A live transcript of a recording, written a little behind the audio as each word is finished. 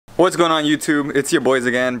What's going on YouTube? It's your boys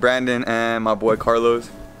again, Brandon and my boy Carlos.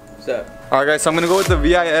 What's up? Alright guys, so I'm gonna go with the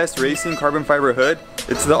VIS Racing carbon fiber hood.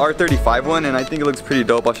 It's the R35 one and I think it looks pretty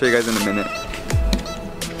dope. I'll show you guys in a minute.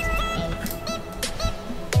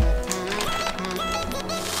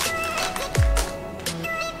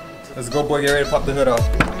 Let's go boy, get ready to pop the hood off.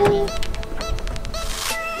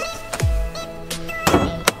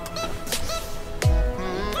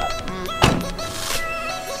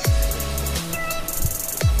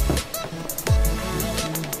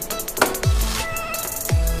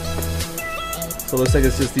 So it looks like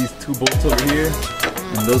it's just these two bolts over here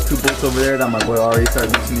and those two bolts over there that my boy already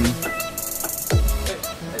started loosening. Hey,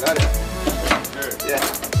 I got it. Sure. Yeah.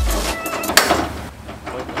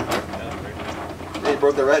 Hey,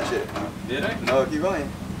 broke the ratchet. Did I? No, keep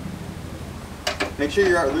going. Make sure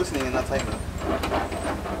you're loosening and not tightening.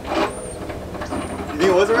 You think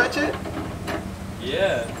it was a ratchet?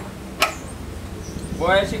 Yeah.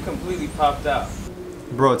 Boy, it actually completely popped out.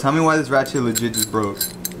 Bro, tell me why this ratchet legit just broke.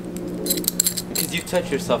 Because you touch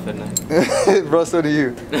yourself at night. Bro, so do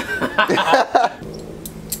you.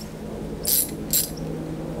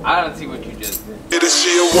 I don't see what you just did.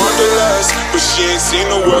 She a wanderlust, but she ain't seen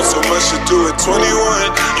the world so much to do at 21.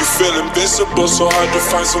 You feel invincible, so hard to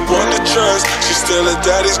find someone to trust. She's still a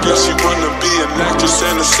daddy's girl, she wanna be an actress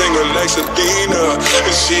and a singer like Selena.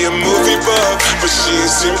 And she a movie buff, but she ain't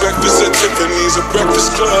seen breakfast at Tiffany's or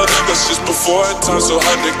Breakfast Club. That's just before her time, so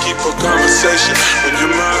hard to keep a conversation when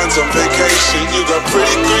your mind's on vacation. You got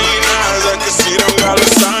pretty green eyes, I can see them dollar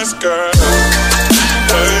signs, girl.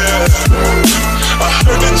 Oh yeah, I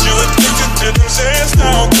heard that you addicted to them sands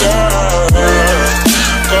now, girl.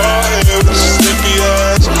 Go ahead with your slippy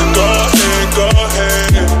ass. Go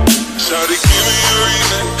ahead. Shawty, give me a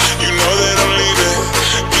reason. You know that I'm leaving.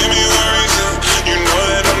 Give me a reason. You know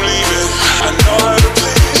that I'm leaving. I know how to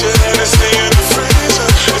please you, and it's stay in the freezer.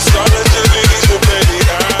 It's all at your leisure, baby.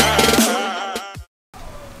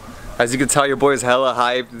 As you can tell, your boy's hella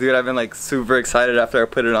hyped. Dude, I've been like super excited after I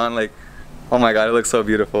put it on. Like, oh my god, it looks so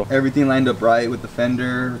beautiful. Everything lined up right with the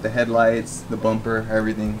fender, with the headlights, the bumper,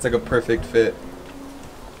 everything. It's like a perfect fit.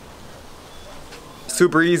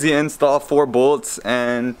 Super easy to install, 4 bolts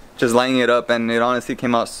and just lining it up, and it honestly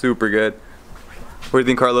came out super good. What do you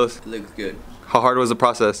think, Carlos? It looks good. How hard was the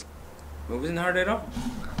process? It wasn't hard at all.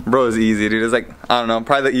 Bro, it's easy, dude. It's like, I don't know,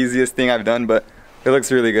 probably the easiest thing I've done, but it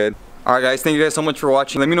looks really good. Alright guys, thank you guys so much for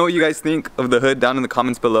watching. Let me know what you guys think of the hood down in the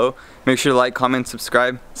comments below. Make sure to like, comment,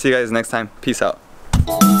 subscribe. See you guys next time. Peace out.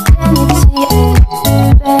 Can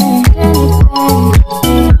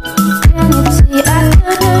you see